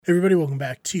Hey everybody, welcome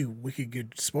back to Wicked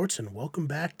Good Sports, and welcome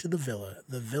back to the Villa,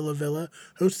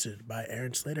 hosted by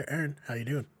Aaron Slater. Aaron, how you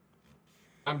doing?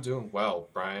 I'm doing well,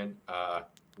 Brian.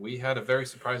 We had a very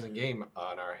surprising game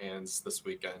on our hands this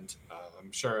weekend.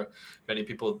 I'm sure many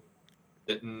people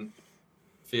didn't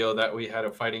feel that we had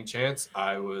a fighting chance.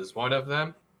 I was one of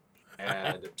them,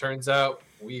 and it turns out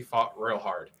we fought real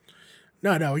hard.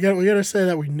 No, we gotta say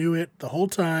that we knew it the whole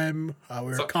time. We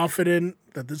were So confident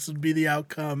that this would be the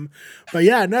outcome, but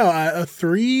yeah, no, a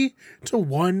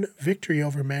 3-1 victory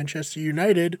over Manchester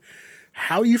United.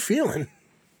 How you feeling?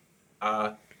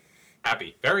 uh,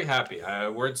 happy, very happy. I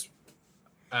went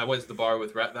to the bar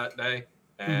with Rhett that day,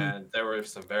 Mhm. and there were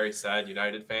some very sad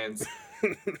United fans,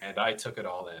 and I took it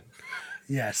all in.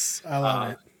 Yes, I love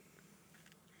Uh, it.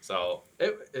 so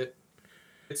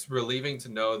it's relieving to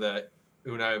know that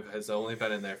Unai has only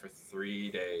been in there for 3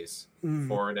 days, Mm.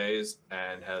 4 days,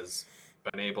 and has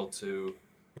been able to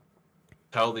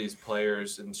tell these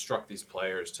players, instruct these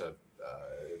players to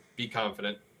be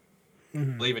confident,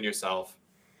 Mhm. believe in yourself,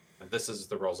 and this is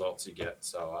the results you get.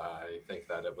 So I think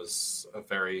that it was a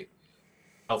very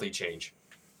healthy change.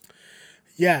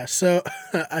 Yeah, so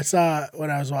I saw when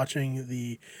I was watching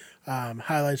the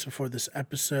highlights before this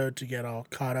episode to get all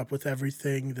caught up with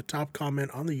everything. The top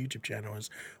comment on the YouTube channel was,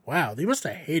 "Wow, they must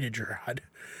have hated Gerard."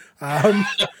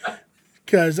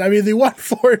 Because I mean, they won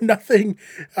 4-0.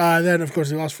 Then of course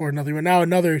they lost 4-0, but now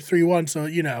another 3-1.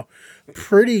 So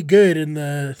pretty good in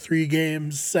the 3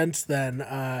 games since then.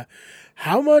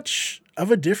 How much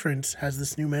of a difference has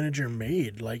this new manager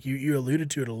made? Like you alluded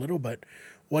to it a little, but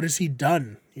what has he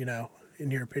done? In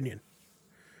your opinion?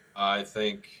 I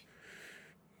think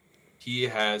he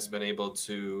has been able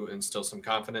to instill some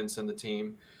confidence in the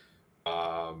team.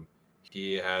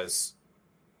 He has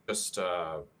just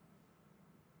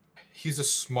he's a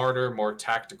smarter, more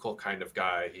tactical kind of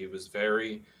guy. He was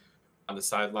very on the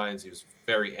sidelines. He was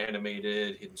very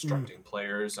animated, Mm, instructing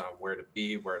players on where to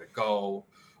be, where to go,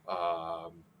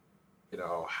 um,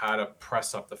 how to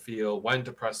press up the field, when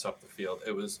to press up the field.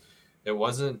 It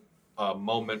wasn't a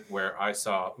moment where I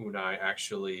saw Unai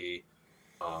actually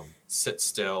sit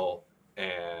still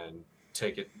and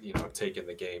take in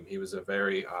the game. He was a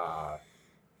very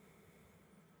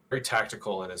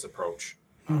tactical in his approach.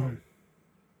 mm,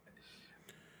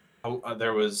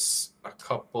 There was a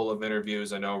couple of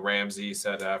interviews. I know Ramsey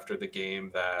said after the game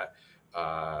that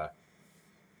uh,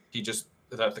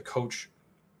 that the coach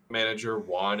manager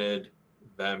wanted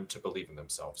them to believe in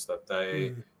themselves, that they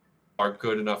mm. are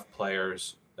good enough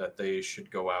players that they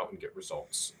should go out and get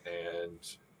results. And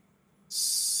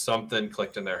something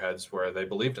clicked in their heads where they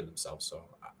believed in themselves. So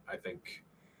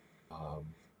um,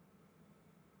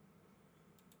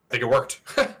 I think it worked.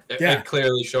 Yeah. It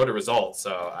clearly showed a result.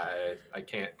 So I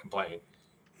can't complain.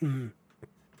 Mm.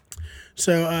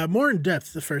 So more in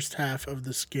depth, the first half of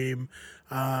this game.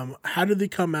 How did they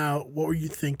come out? What were you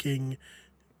thinking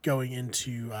going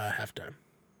into halftime?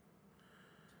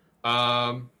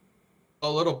 Um, a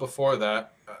little before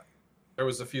that, there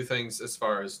was a few things as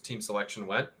far as team selection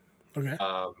went. Okay.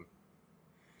 Um,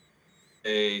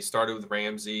 they started with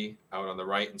Ramsey out on the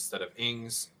right instead of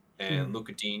Ings, and Mm,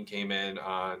 Luca Dean came in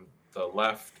on the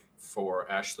left for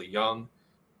Ashley Young,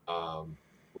 um,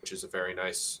 which is a very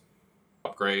nice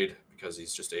upgrade because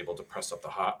he's just able to press up the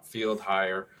hot field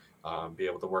higher, be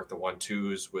able to work the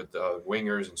 1-2s with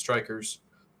wingers and strikers.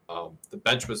 The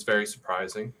bench was very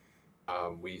surprising.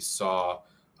 We saw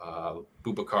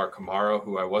Bubakar Kamara,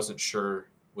 who I wasn't sure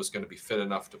was going to be fit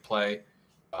enough to play.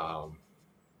 Um,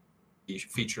 he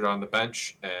featured on the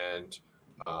bench, and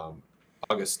um,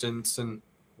 Augustinson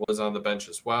was on the bench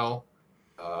as well.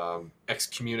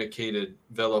 Excommunicated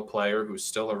Villa player who's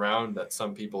still around that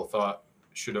some people thought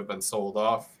should have been sold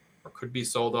off or could be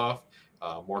sold off.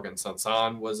 Morgan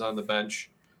Sanson was on the bench.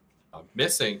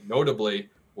 Missing, notably,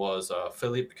 was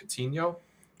Philippe Coutinho.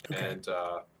 okay. And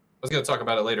I was going to talk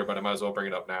about it later, but I might as well bring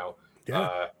it up now. Yeah.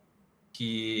 Uh,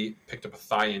 he picked up a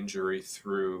thigh injury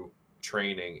through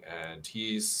training, and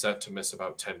he's set to miss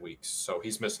about 10 weeks. So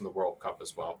he's missing the World Cup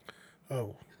as well.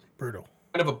 Oh, brutal.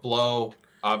 Kind of a blow,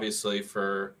 obviously,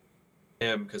 for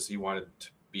him because he wanted to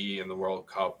be in the World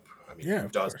Cup. I mean, Yeah, who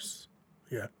of doesn't? course.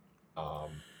 Yeah. Um,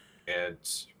 and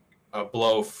a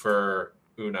blow for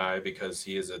Unai because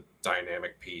he is a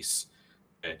dynamic piece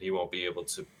and he won't be able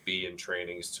to be in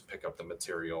trainings to pick up the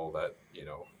material that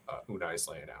Unai's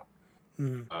laying out.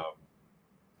 Mm, Um,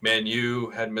 Man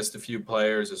U had missed a few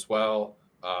players as well.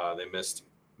 They missed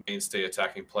mainstay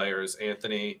attacking players.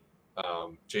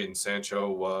 Jaden Sancho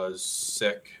was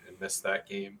sick and missed that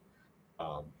game.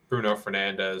 Bruno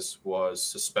Fernandez was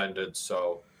suspended,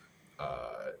 so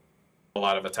uh, a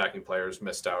lot of attacking players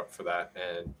missed out for that.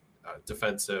 And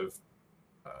defensive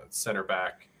center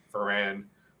back Varane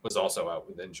was also out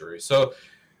with injury. So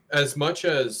as much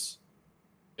as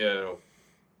it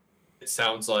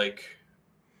sounds like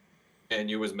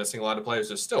ManU was missing a lot of players,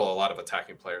 there's still a lot of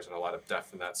attacking players and a lot of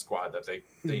depth in that squad that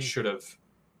they should have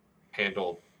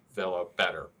handled Villa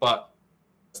better. But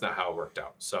that's not how it worked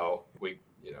out. So we,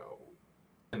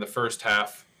 in the first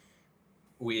half,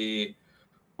 we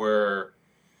were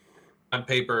on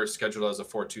paper scheduled as a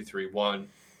 4-2-3-1,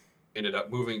 ended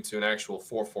up moving to an actual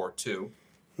 4-4-2,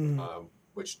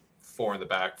 which 4 in the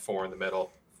back, 4 in the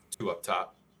middle, 2 up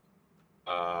top.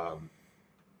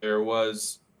 There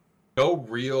was no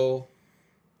real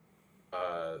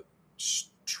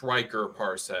striker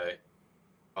per se.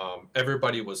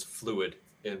 Everybody was fluid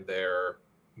in their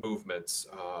movements.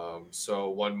 So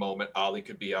one moment, Ali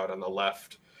could be out on the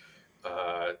left,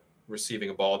 receiving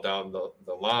a ball down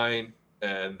the line,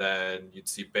 and then you'd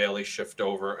see Bailey shift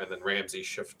over, and then Ramsey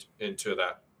shift into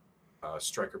that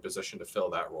striker position to fill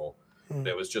that role. And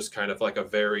it was just kind of like a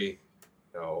very,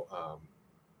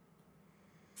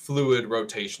 fluid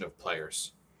rotation of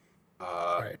players.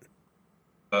 Right.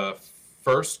 The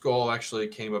first goal actually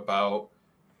came about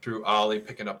through Ali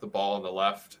picking up the ball on the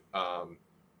left,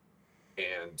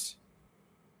 and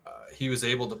he was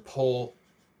able to pull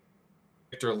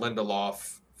Victor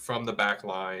Lindelof from the back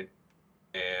line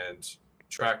and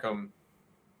track him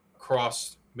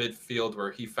across midfield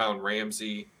where he found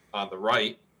Ramsey on the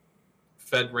right,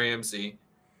 fed Ramsey,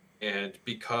 and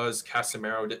because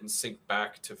Casemiro didn't sink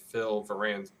back to fill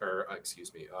Lindelof's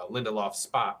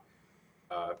spot,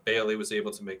 Bailey was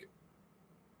able to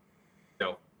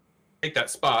take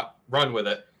that spot, run with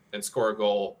it, and score a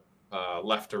goal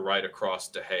left to right across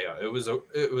De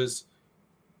Gea.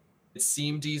 It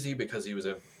seemed easy because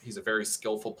he's a very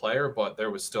skillful player, but there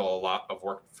was still a lot of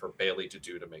work for Bailey to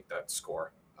do to make that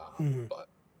score. But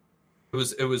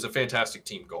it was a fantastic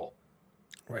team goal.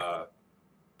 Right.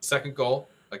 Second goal,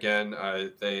 again,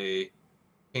 they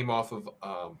came off of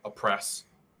a press.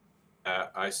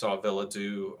 I saw Villa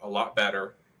do a lot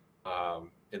better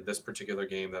in this particular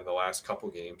game than the last couple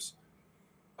games.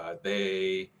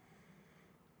 They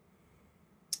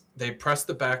pressed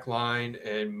the back line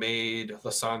and made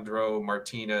Lisandro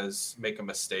Martinez make a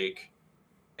mistake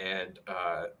and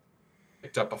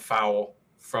picked up a foul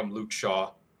from Luke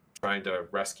Shaw trying to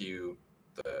rescue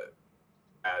the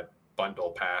bad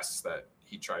bundle pass that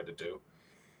he tried to do.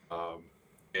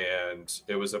 And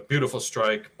it was a beautiful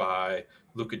strike by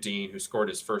Luka Dean, who scored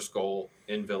his first goal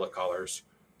in Villa colors.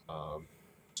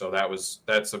 So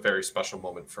that's a very special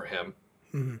moment for him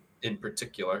in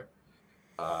particular.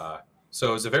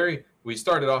 So it was we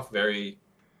started off very,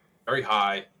 very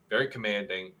high, very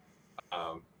commanding.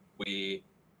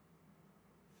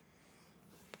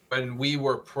 When we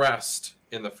were pressed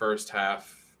in the first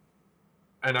half,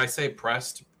 and I say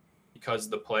pressed because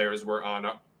the players were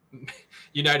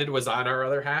United was on our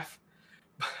other half,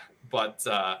 but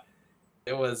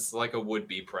it was like a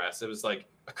would-be press. It was like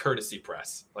a courtesy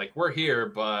press. Like, we're here,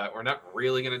 but we're not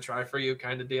really going to try for you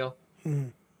kind of deal.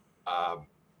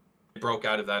 Broke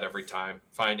out of that every time,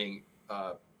 finding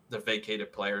the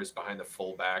vacated players behind the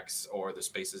fullbacks or the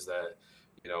spaces that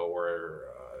where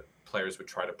players would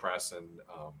try to press, and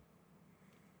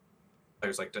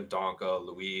players like Dendonka,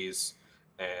 Luiz,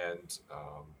 and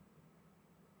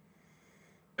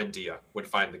Buendia would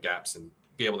find the gaps and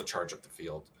be able to charge up the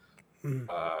field. In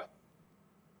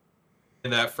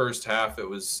that first half, it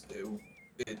was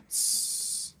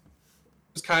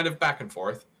kind of back and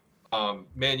forth.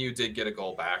 ManU did get a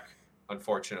goal back,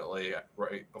 unfortunately,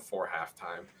 right before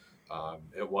halftime.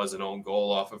 It was an own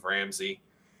goal off of Ramsey.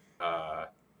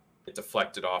 It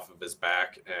deflected off of his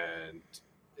back, and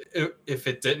if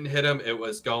it didn't hit him, it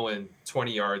was going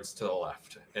 20 yards to the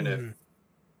left. And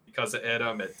because it hit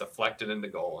him, it deflected into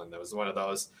goal. And it was one of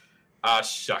those,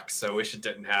 shucks, I wish it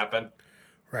didn't happen.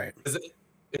 Right.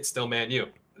 It's still ManU.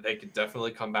 They could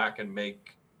definitely come back and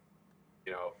make,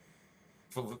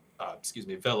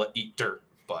 Villa eat dirt.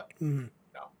 But,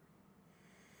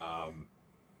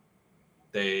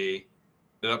 they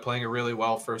ended up playing a really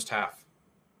well first half.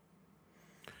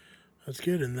 That's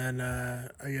good. And then,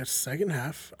 I guess, second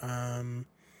half,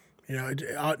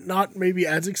 not maybe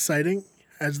as exciting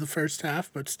as the first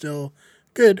half, but still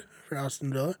good for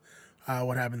Aston Villa.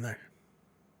 What happened there?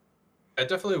 It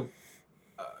definitely,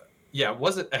 it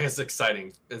wasn't as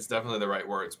exciting. It's definitely the right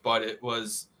words, but it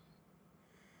was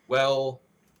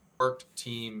well-worked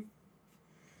team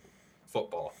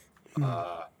football.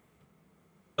 Villa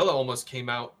almost came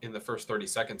out in the first 30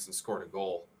 seconds and scored a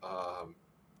goal.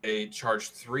 They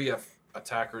charged 3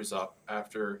 attackers up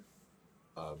after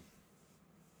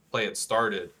play had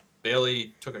started.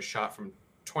 Bailey took a shot from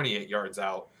 28 yards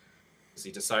out because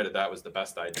he decided that was the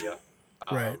best idea.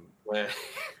 Right. When,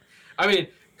 I mean,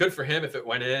 good for him if it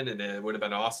went in, and it would have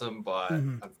been awesome. But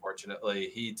unfortunately,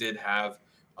 he did have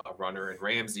a runner and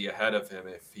Ramsey ahead of him.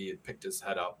 If he had picked his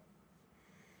head up,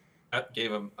 that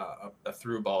gave him a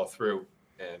through ball through,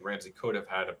 and Ramsey could have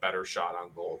had a better shot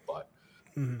on goal. But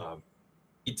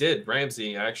he did.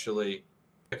 Ramsey actually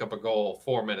pick up a goal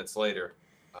 4 minutes later.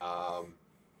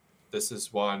 This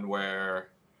is one where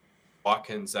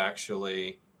Watkins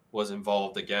actually was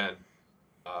involved again.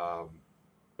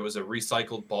 It was a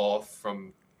recycled ball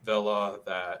from Villa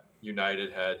that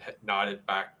United had nodded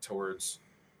back towards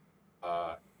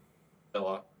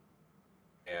Villa.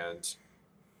 And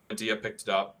Dia picked it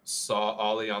up, saw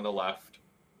Ollie on the left,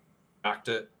 backed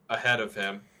it ahead of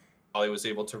him. Ollie was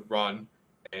able to run,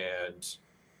 and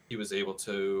he was able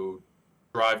to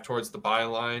drive towards the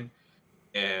byline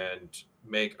and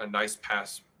make a nice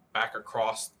pass back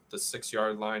across the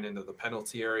 6-yard line into the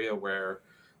penalty area where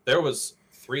there was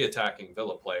 3 attacking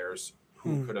Villa players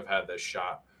who could have had this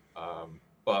shot.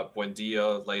 But when Dia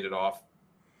laid it off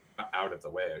out of the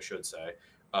way, I should say,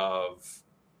 of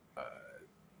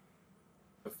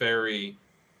a very,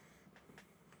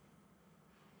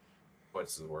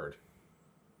 what's the word?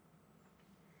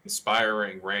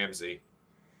 Inspiring Ramsey,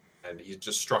 and he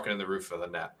just struck it in the roof of the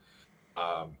net.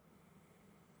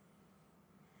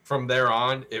 From there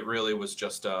on, it really was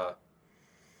just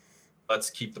let's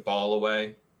keep the ball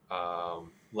away.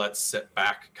 Let's sit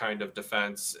back kind of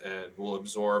defense, and we'll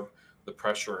absorb the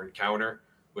pressure and counter,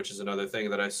 which is another thing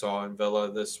that I saw in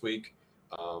Villa this week.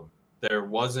 There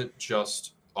wasn't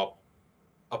just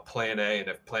a plan A, and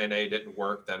if plan A didn't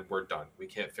work, then we're done. We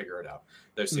can't figure it out.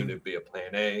 There seemed to be a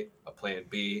plan A, a plan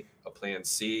B, a plan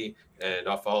C, and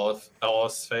if all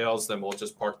else fails, then we'll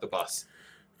just park the bus.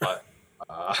 But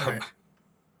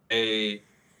they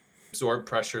absorbed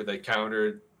pressure, they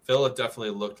countered. Villa definitely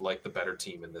looked like the better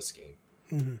team in this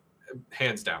game,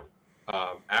 hands down.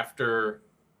 After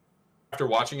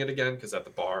watching it again, because at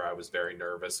the bar I was very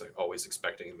nervous, always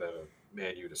expecting the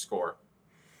Man U to score.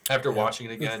 After watching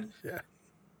it again,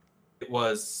 it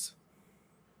was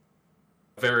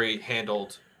a very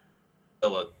handled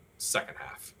Villa second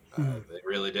half. They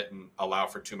really didn't allow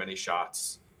for too many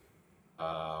shots.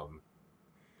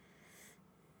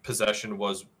 Possession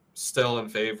was still in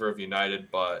favor of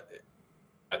United, but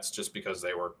that's just because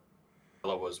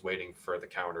Villa was waiting for the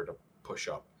counter to push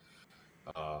up.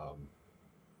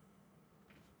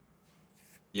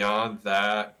 Beyond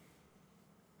that,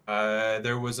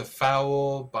 there was a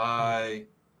foul by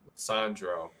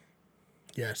Sandro.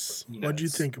 Yes. What do you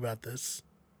think about this?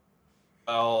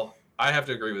 Well, I have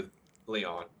to agree with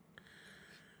Leon.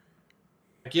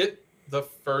 I get the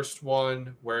first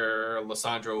one where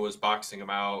Lissandro was boxing him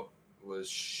out, was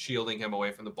shielding him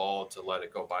away from the ball to let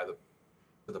it go by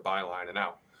the byline and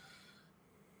out.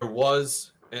 There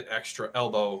was an extra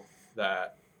elbow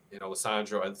that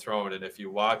Lissandro had thrown, and if you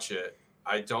watch it,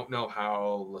 I don't know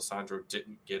how Lissandro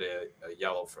didn't get a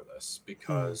yellow for this,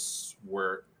 because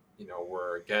we're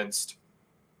against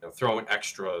throwing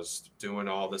extras, doing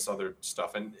all this other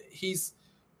stuff, and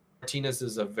Martinez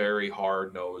is a very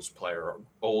hard-nosed player,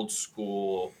 old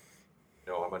school.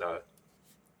 I'm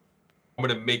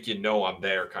gonna make I'm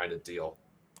there kind of deal.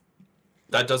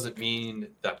 That doesn't mean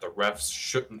that the refs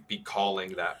shouldn't be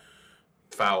calling that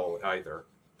foul either,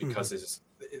 because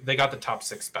they got the top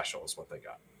 6 special is what they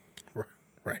got.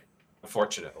 Right.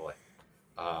 Unfortunately,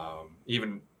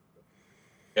 even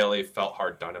Haley felt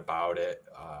hard done about it.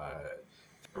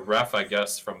 The ref, I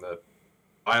guess, from the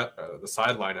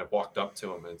sideline had walked up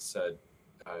to him and said,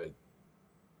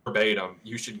 verbatim,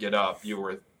 "You should get up. You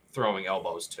were throwing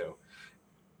elbows too."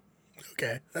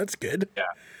 Okay, that's good. Yeah.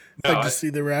 I'd like to see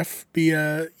the ref be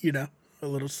a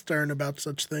little stern about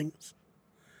such things.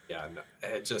 Yeah, no,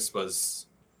 it just was.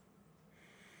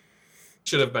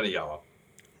 Should have been a yellow.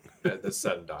 That's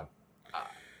said and done.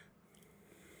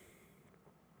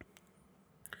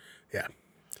 Yeah.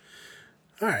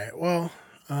 All right. Well,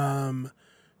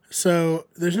 so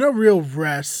there's no real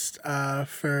rest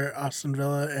for Aston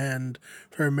Villa and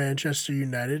for Manchester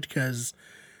United, because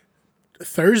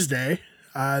Thursday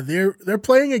they're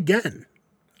playing again.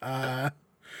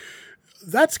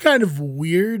 That's kind of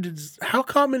weird. How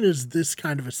common is this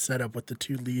kind of a setup with the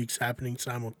two leagues happening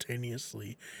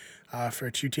simultaneously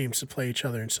for two teams to play each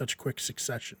other in such quick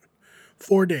succession?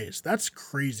 4 days. That's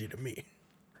crazy to me.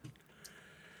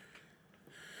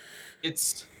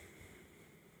 It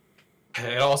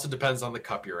also depends on the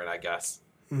cup you're in, I guess.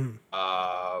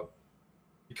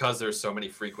 Because there's so many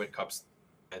frequent cups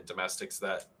and domestics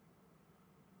that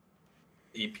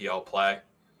EPL play,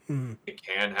 it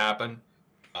can happen.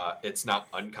 It's not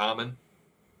uncommon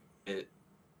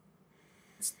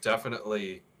it's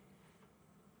definitely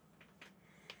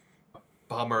a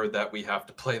bummer that we have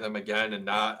to play them again and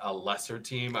not a lesser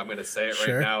team. I'm going to say it right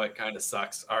Sure. now. It kind of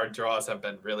sucks. Our draws have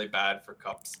been really bad for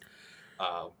cups,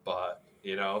 but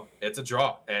it's a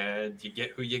draw, and you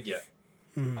get who you get.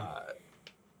 Mm.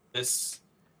 This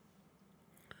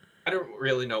I don't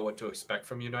really know what to expect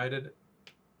from United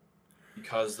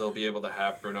because they'll be able to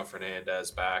have Bruno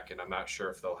Fernandes back, and I'm not sure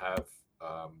if they'll have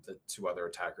the two other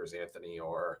attackers, Anthony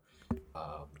or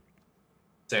um,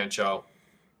 Sancho.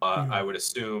 I would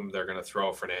assume they're going to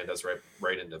throw Fernandes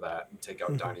right into that and take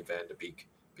out Donny van de Beek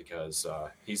because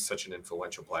he's such an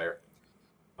influential player.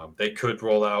 They could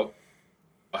roll out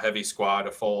a heavy squad,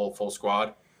 a full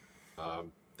squad.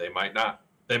 They might not.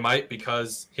 They might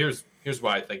because here's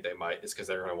why I think they might is because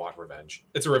they're going to want revenge.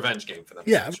 It's a revenge game for them.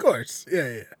 Yeah, of course.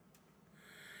 Yeah.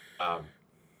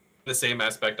 The same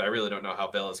aspect, I really don't know how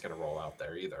Villa's going to roll out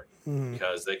there either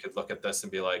because they could look at this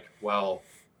and be like, well,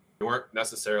 we weren't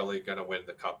necessarily going to win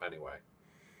the cup anyway.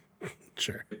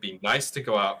 Sure. It'd be nice to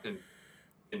go out and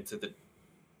into the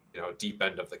deep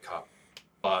end of the cup,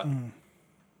 but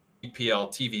EPL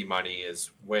TV money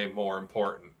is way more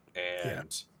important,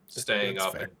 and staying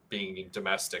up fair. And being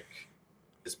domestic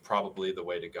is probably the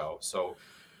way to go. So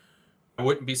I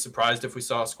wouldn't be surprised if we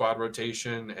saw a squad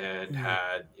rotation and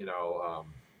had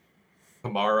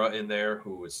Kamara in there,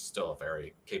 who is still a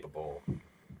very capable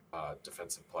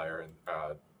defensive player and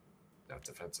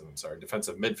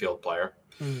defensive midfield player.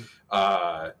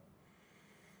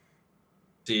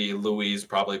 See Luis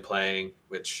probably playing,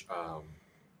 which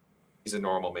he's a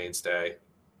normal mainstay.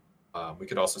 We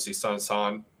could also see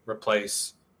Son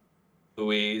replace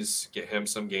Luis, get him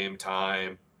some game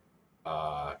time.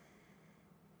 It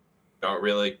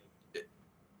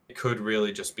could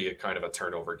really just be a kind of a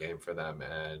turnover game for them,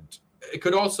 and it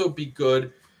could also be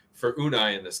good for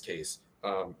Unai in this case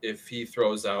if he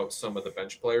throws out some of the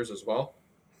bench players as well,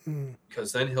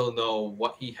 because then he'll know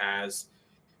what he has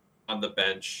on the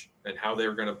bench and how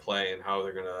they're going to play and how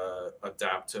they're going to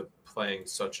adapt to playing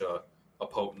such a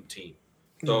potent team.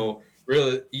 So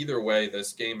really, either way,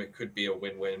 this game, it could be a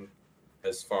win-win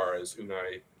as far as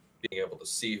Unai being able to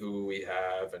see who we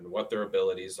have and what their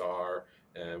abilities are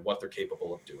and what they're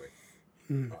capable of doing.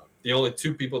 The only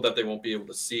two people that they won't be able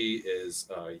to see is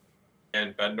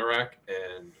Jan Bednarek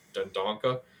and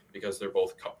Dendonka because they're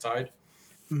both cup tied.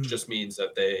 Which just means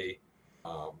that they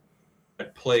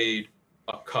had played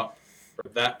a cup for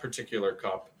that particular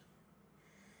cup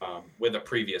with a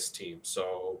previous team.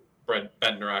 So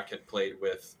Bednarek had played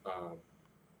with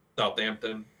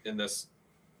Southampton in this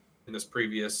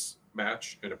previous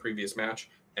match,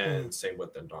 and same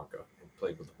with Dendonka, who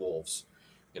played with Wolves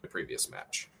in a previous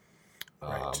match.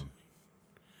 Right.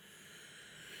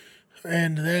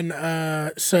 And then,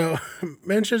 so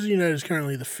Manchester United is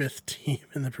currently the 5th team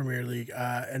in the Premier League.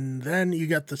 And then you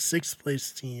got the 6th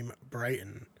place team,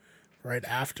 Brighton, right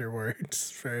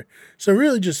afterwards. So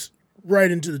really just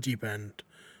right into the deep end.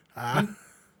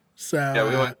 So, yeah,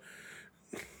 we went.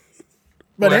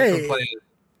 But went hey, from playing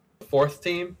the 4th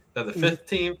team, then the 5th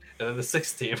team, and then the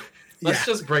 6th team. Let's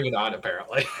just bring it on.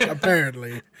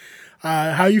 Apparently.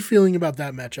 How are you feeling about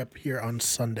that matchup here on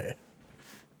Sunday?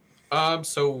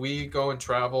 So we go and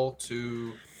travel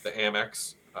to the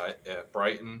Amex at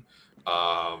Brighton.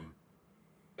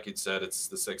 Like you said, it's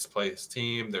the 6th place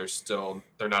team. They're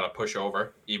not a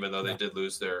pushover, even though they did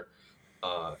lose their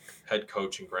head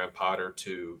coach and Graham Potter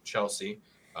to Chelsea.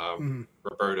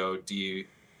 Roberto Di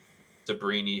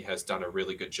Brini has done a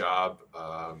really good job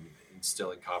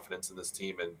instilling confidence in this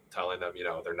team and telling them,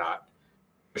 they're not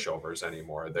pushovers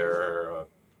anymore. They're a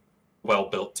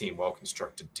well-built team,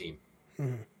 well-constructed team.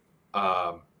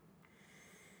 I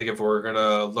think if we're going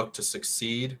to look to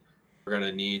succeed, we're going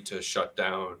to need to shut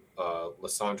down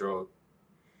Leandro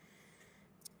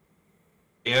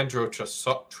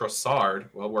Trossard.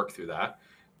 We'll work through that.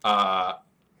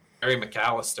 Harry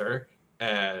McAllister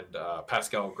and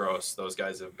Pascal Gross. Those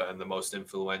guys have been the most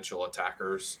influential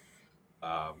attackers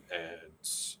and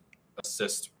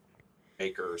assist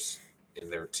makers in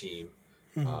their team.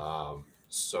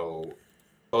 So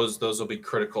those will be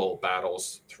critical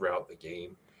battles throughout the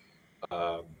game.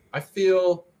 I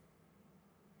feel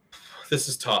this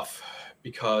is tough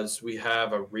because we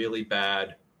have a really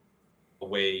bad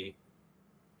away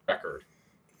record.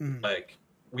 Like,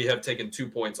 we have taken 2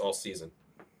 points all season.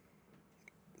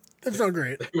 That's not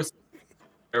great.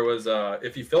 There was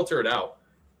if you filter it out,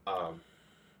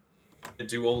 and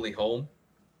do only home,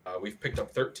 we've picked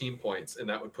up 13 points, and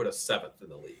that would put us 7th in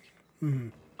the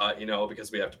league.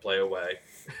 Because we have to play away.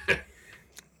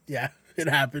 Yeah, it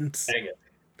happens. Dang it.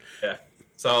 Yeah.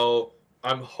 So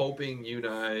I'm hoping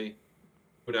Unai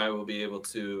and I will be able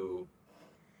to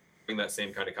bring that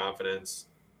same kind of confidence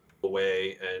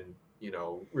away and,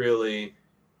 really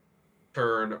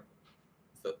turn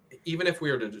the, even if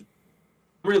we were to,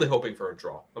 I'm really hoping for a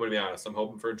draw. I'm going to be honest. I'm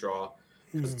hoping for a draw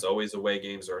because it's always away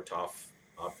games are tough,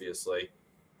 obviously.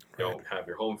 You Right. don't have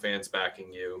your home fans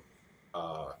backing you.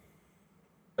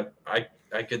 But I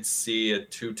could see a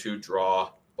 2-2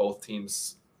 draw. Both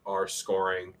teams are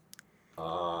scoring.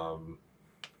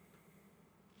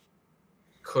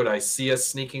 Could I see us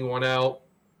sneaking one out?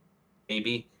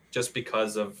 Maybe, just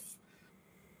because of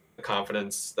the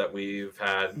confidence that we've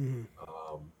had.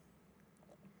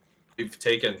 We've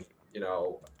taken,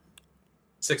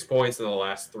 6 points in the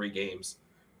last 3 games,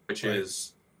 which Right.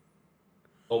 is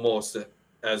almost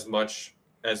as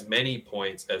many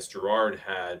points as Gerard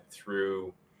had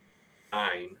through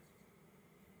 9.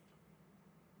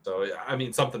 So I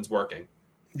mean, something's working.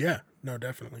 Yeah. No,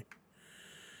 definitely.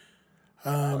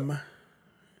 Uh, we'll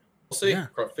see. Yeah,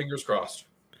 Fingers crossed.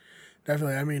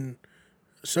 definitely. I mean,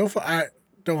 so far I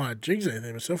don't want to jinx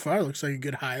anything, but so far it looks like a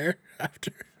good hire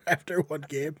after one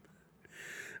game.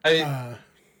 I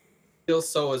feel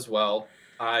so as well.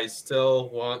 I still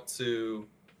want to,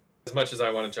 as much as I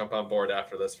want to jump on board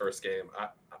after this first game,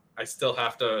 I still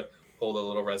have to hold a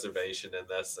little reservation in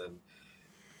this and,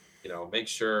 make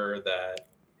sure that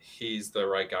he's the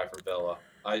right guy for Villa.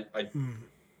 I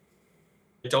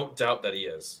don't doubt that he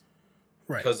is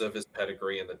Right. because of his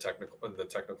pedigree and the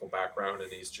technical background,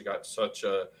 and he's got such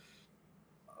a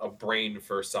brain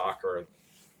for soccer.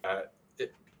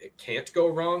 It can't go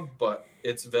wrong, but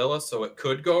it's Villa, so it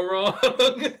could go wrong.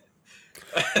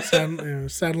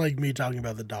 Sound like me talking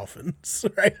about the Dolphins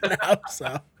right now.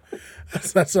 So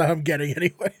that's what I'm getting,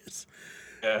 anyways.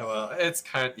 Yeah, well, it's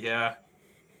yeah.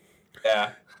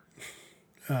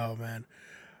 Oh man.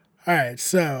 All right.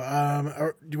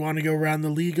 So, do you want to go around the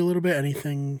league a little bit?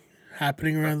 Anything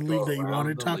happening around the league Go that you around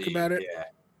wanted the to talk league. about it?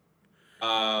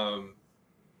 Yeah.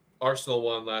 Arsenal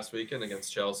won last weekend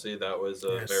against Chelsea. That was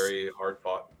a Yes. very hard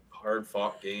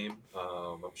fought game.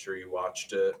 I'm sure you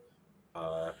watched it.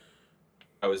 I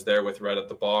was there with Red at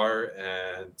the bar,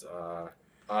 and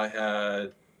I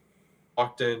had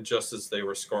walked in just as they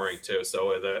were scoring too.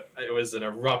 So it was an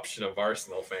eruption of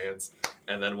Arsenal fans,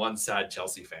 and then one sad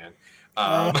Chelsea fan.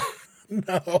 Oh Um,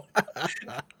 no.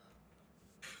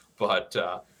 but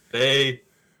they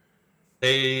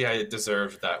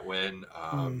deserved that win.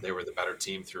 They were the better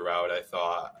team throughout, I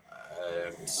thought,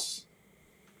 and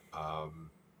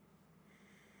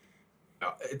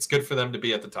it's good for them to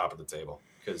be at the top of the table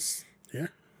because Yeah.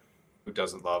 who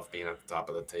doesn't love being at the top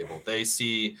of the table? They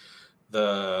see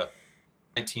the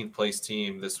 19th place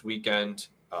team this weekend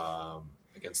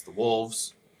against the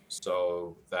Wolves,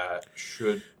 so that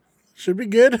Should be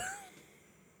good.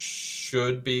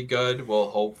 be good. We'll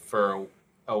hope for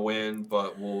a win,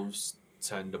 but Wolves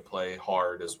tend to play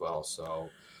hard as well, so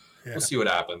Yeah. we'll see what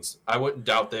happens. I wouldn't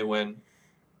doubt they win.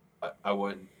 I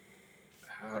wouldn't.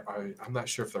 I'm not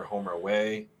sure if they're home or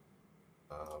away.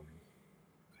 I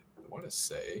want to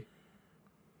say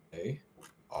they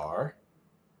are.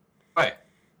 Right.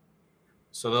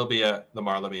 So they'll be at the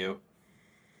Marlemieux.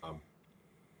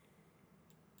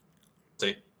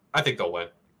 See, I think they'll win.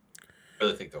 I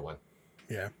really think they'll win.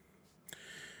 Yeah.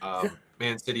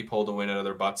 Man City pulled a win out of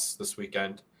their butts this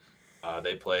weekend.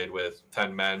 They played with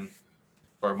 10 men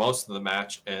for most of the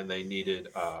match, and they needed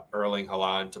Erling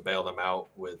Haaland to bail them out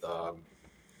with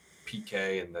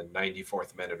PK in the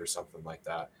 94th minute or something like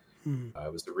that.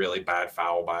 It was a really bad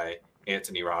foul by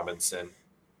Anthony Robinson.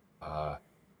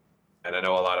 And I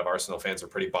know a lot of Arsenal fans are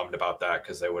pretty bummed about that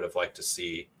because they would have liked to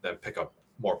see them pick up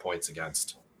more points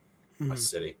against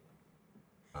City.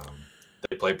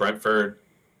 They play Brentford,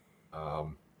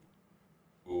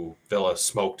 who Villa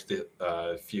smoked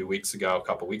a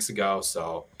couple weeks ago.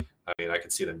 So, I mean, I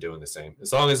could see them doing the same.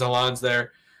 As long as Alon's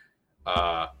there,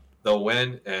 they'll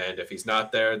win. And if he's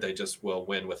not there, they just will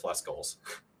win with less goals.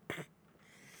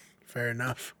 Fair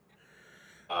enough.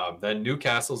 Then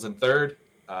Newcastle's in third.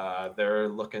 They're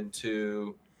looking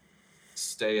to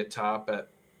stay atop at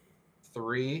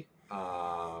 3.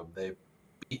 They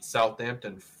beat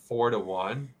Southampton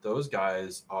 4-1. Those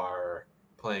guys are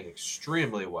playing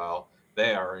extremely well.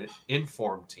 They are an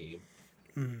informed team.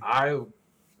 I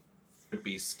would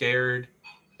be scared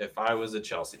if I was a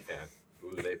Chelsea fan.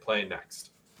 Who they play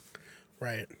next?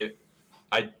 Right.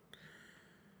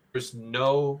 There's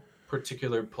no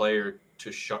particular player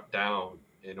to shut down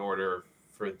in order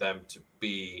for them to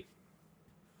be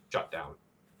shut down.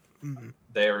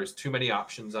 There's too many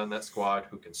options on that squad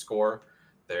who can score.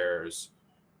 There's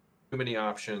too many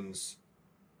options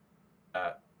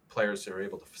that players are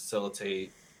able to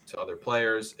facilitate to other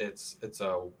players. It's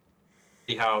a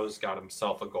Howe's got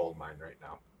himself a gold mine right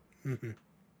now. Mm-hmm.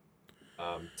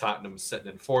 Tottenham's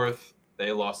sitting in fourth.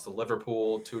 They lost to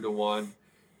Liverpool 2-1.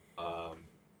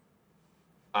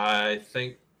 I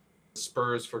think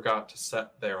Spurs forgot to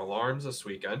set their alarms this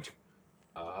weekend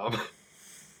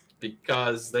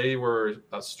because they were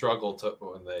a struggle to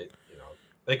when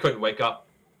they couldn't wake up.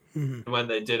 Mm-hmm. And when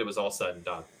they did, it was all said and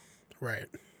done. Right.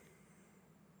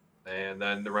 And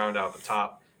then the round out the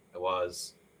top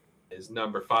is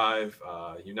number 5,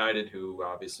 United, who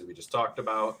obviously we just talked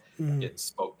about, getting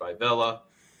smoked by Villa.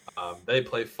 They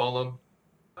play Fulham,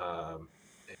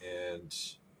 and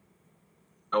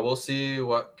we'll see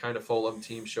what kind of Fulham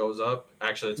team shows up.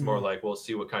 Actually, it's more like we'll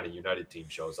see what kind of United team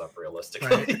shows up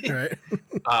realistically. Right.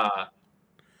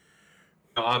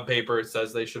 On paper, it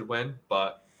says they should win,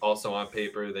 but also on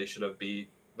paper, they should have beat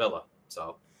Villa.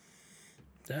 So,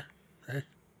 yeah. Hey.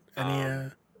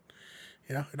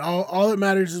 All that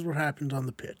matters is what happens on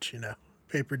the pitch.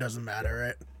 Paper doesn't matter,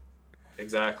 right?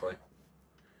 Exactly.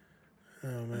 Oh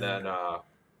man. And then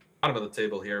bottom of the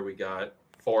table here, we got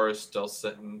Forest still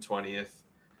sitting 20th.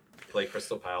 Play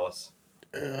Crystal Palace.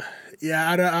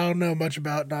 Yeah, I don't know much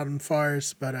about Nottingham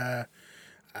Forest, but I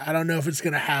don't know if it's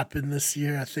gonna happen this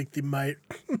year. I think they might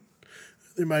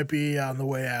be on the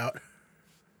way out.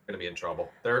 Going to be in trouble.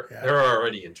 They're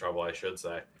already in trouble, I should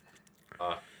say.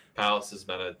 Palace has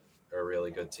been a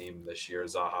really good team this year.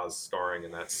 Zaha's scoring,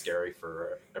 and that's scary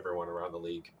for everyone around the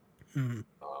league. Mm-hmm.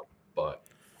 But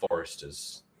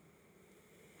Forest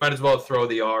might as well throw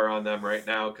the R on them right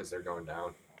now because they're going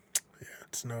down. Yeah,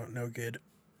 it's no good.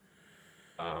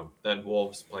 Then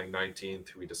Wolves playing 19th,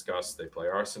 who we discussed. They play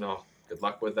Arsenal. Good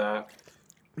luck with that.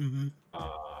 Mm-hmm.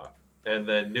 And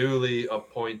then newly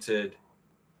appointed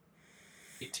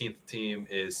 18th team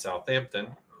is Southampton,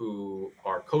 who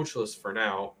are coachless for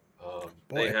now.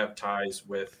 They have ties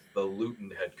with the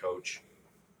Luton head coach,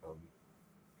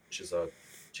 which is a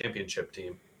championship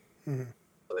team. Mm-hmm.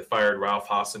 So they fired Ralph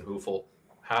Hasenhüttl.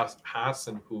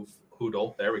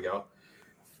 There we go.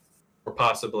 Or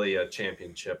possibly a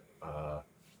championship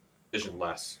division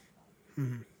less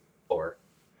or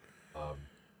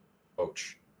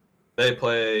coach. They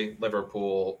play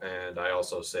Liverpool, and I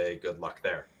also say good luck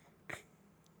there.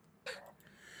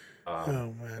 Oh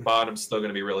man. The bottom's still going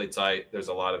to be really tight. There's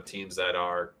a lot of teams that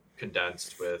are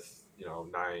condensed with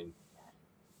 9,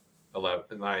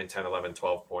 10, 11,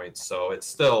 12 points. So it's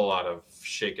still a lot of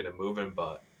shaking and moving,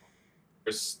 but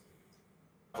there's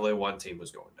definitely one team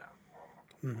who's going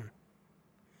down.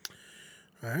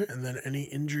 All right, and then any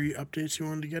injury updates you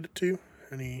wanted to get it to?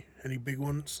 Any big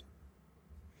ones?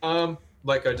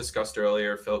 Like I discussed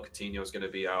earlier, Phil Coutinho is going to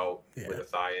be out with a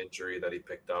thigh injury that he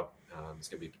picked up. It's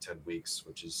going to be 10 weeks,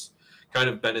 which is kind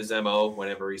of been his MO.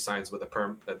 Whenever he signs with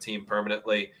a team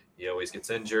permanently, he always gets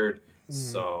injured.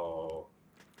 So,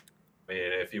 I mean,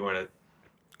 if you want to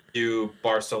do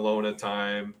Barcelona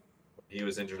time, he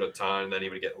was injured a ton, and then he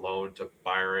would get loaned to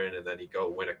Bayern, and then he'd go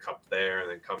win a cup there, and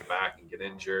then come back and get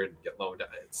injured and get loaned.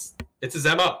 It's his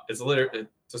MO. It's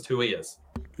just who he is.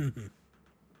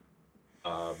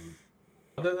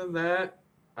 Other than that,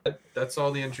 that's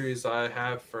all the injuries I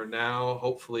have for now.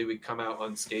 Hopefully we come out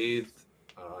unscathed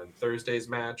in Thursday's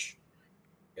match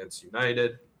against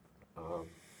United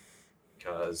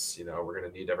because, we're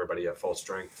going to need everybody at full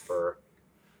strength for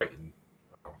Brighton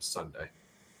Sunday.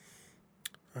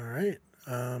 All right.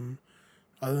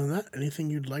 Other than that, anything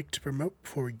you'd like to promote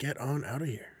before we get on out of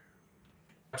here?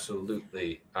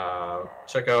 Absolutely.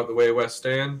 Check out The Way West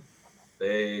Stand.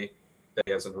 They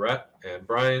as in Rhett and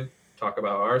Brian, talk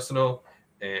about Arsenal,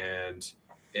 and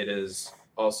it is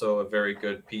also a very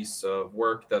good piece of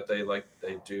work that they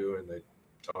do, and they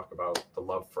talk about the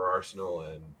love for Arsenal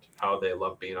and how they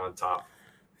love being on top.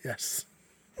 Yes.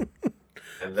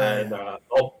 And then,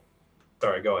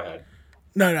 sorry, go ahead.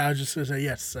 No, I was just going to say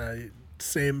yes.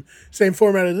 Same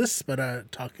format of this,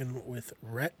 but talking with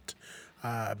Rhett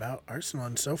about Arsenal,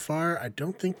 and so far I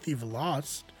don't think they've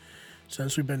lost.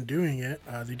 Since we've been doing it,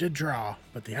 they did draw,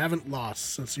 but they haven't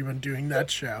lost since we've been doing that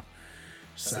show.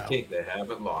 So that's the key. They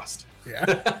haven't lost. Yeah.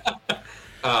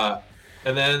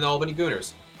 And then the Albany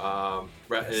Gooners.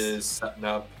 Brett is setting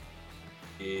up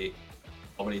the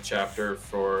Albany chapter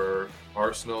for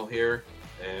Arsenal here,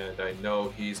 and I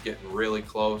know he's getting really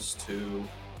close to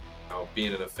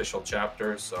being an official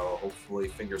chapter. So hopefully,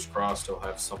 fingers crossed, he'll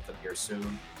have something here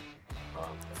soon,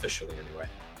 officially anyway.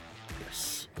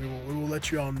 Yes, we will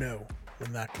let you all know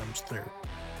when that comes through.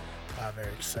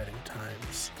 Very exciting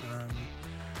times.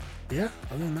 Yeah,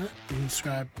 other than that, you can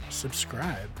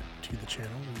subscribe to the channel.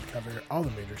 We cover all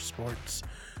the major sports.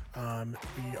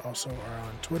 We also are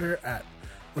on Twitter at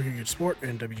Wicked Good Sport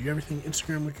and WG Everything.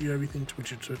 Instagram, Wicked Good Everything.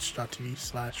 Twitch at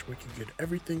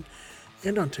twitch.tv/WickedGoodEverything.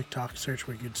 And on TikTok, search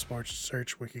Wicked Good Sports,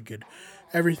 search Wicked Good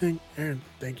Everything. Aaron,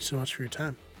 thank you so much for your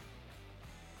time.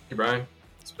 Hey, Brian.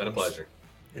 It's been a pleasure.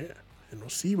 Yeah, and we'll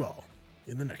see you all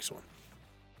in the next one.